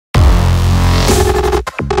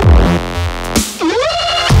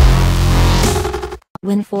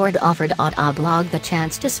When Ford offered Autoblog the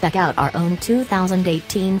chance to spec out our own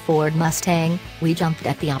 2018 Ford Mustang, we jumped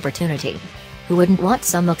at the opportunity. Who wouldn't want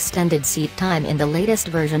some extended seat time in the latest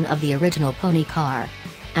version of the original pony car?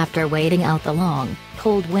 After waiting out the long,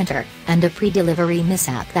 cold winter, and a pre-delivery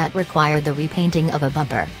mishap that required the repainting of a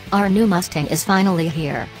bumper, our new Mustang is finally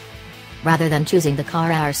here. Rather than choosing the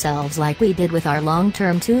car ourselves like we did with our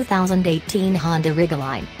long-term 2018 Honda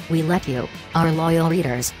Ridgeline, we let you, our loyal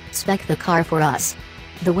readers, spec the car for us.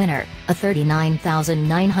 The winner, a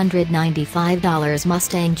 $39,995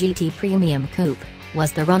 Mustang GT Premium Coupe,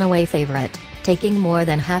 was the runaway favorite, taking more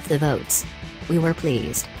than half the votes. We were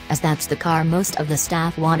pleased, as that's the car most of the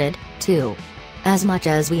staff wanted, too. As much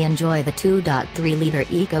as we enjoy the 2.3-liter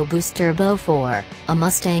EcoBoost Turbo 4, a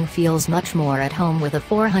Mustang feels much more at home with a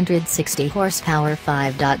 460-horsepower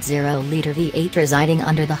 5.0-liter V8 residing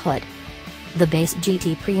under the hood. The base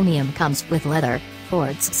GT Premium comes with leather,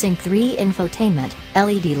 Ford's Sync 3 infotainment,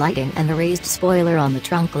 LED lighting and a raised spoiler on the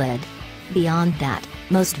trunk lid. Beyond that,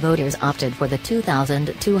 most voters opted for the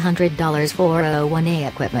 $2,200 401A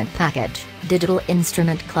equipment package, digital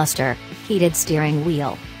instrument cluster, heated steering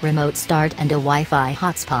wheel, remote start and a Wi-Fi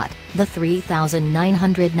hotspot, the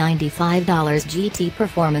 $3,995 GT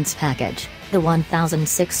Performance package, the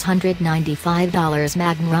 $1,695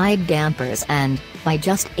 Magnum dampers and, by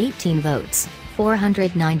just 18 votes,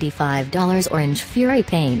 $495 Orange Fury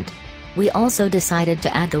paint. We also decided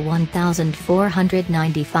to add the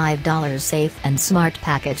 $1,495 Safe and Smart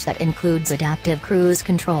package that includes adaptive cruise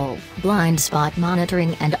control, blind spot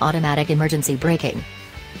monitoring and automatic emergency braking.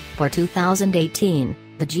 For 2018,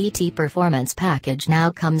 the GT Performance package now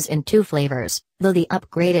comes in 2 flavors, though the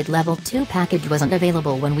upgraded Level 2 package wasn't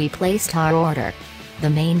available when we placed our order. The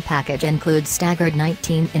main package includes staggered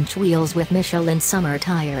 19-inch wheels with Michelin summer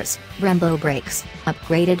tires, Brembo brakes,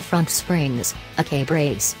 upgraded front springs, a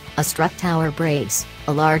K-brace, a strut tower brace,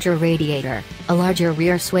 a larger radiator, a larger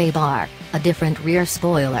rear sway bar, a different rear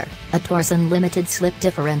spoiler, a Torsen limited slip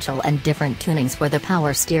differential and different tunings for the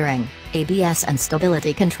power steering, ABS and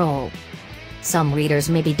stability control. Some readers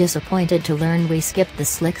may be disappointed to learn we skipped the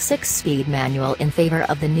slick 6-speed manual in favor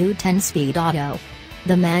of the new 10-speed auto.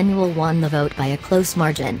 The manual won the vote by a close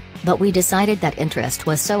margin, but we decided that interest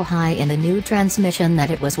was so high in the new transmission that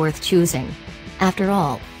it was worth choosing. After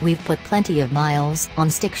all, we've put plenty of miles on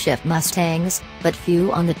stick-shift Mustangs, but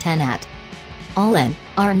few on the 10-at. All in,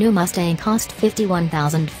 our new Mustang cost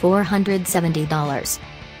 $51,470.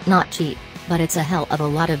 Not cheap, but it's a hell of a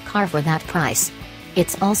lot of car for that price.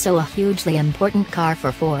 It's also a hugely important car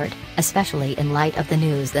for Ford, especially in light of the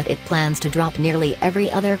news that it plans to drop nearly every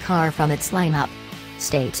other car from its lineup.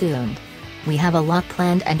 Stay tuned. We have a lot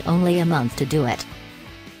planned and only a month to do it.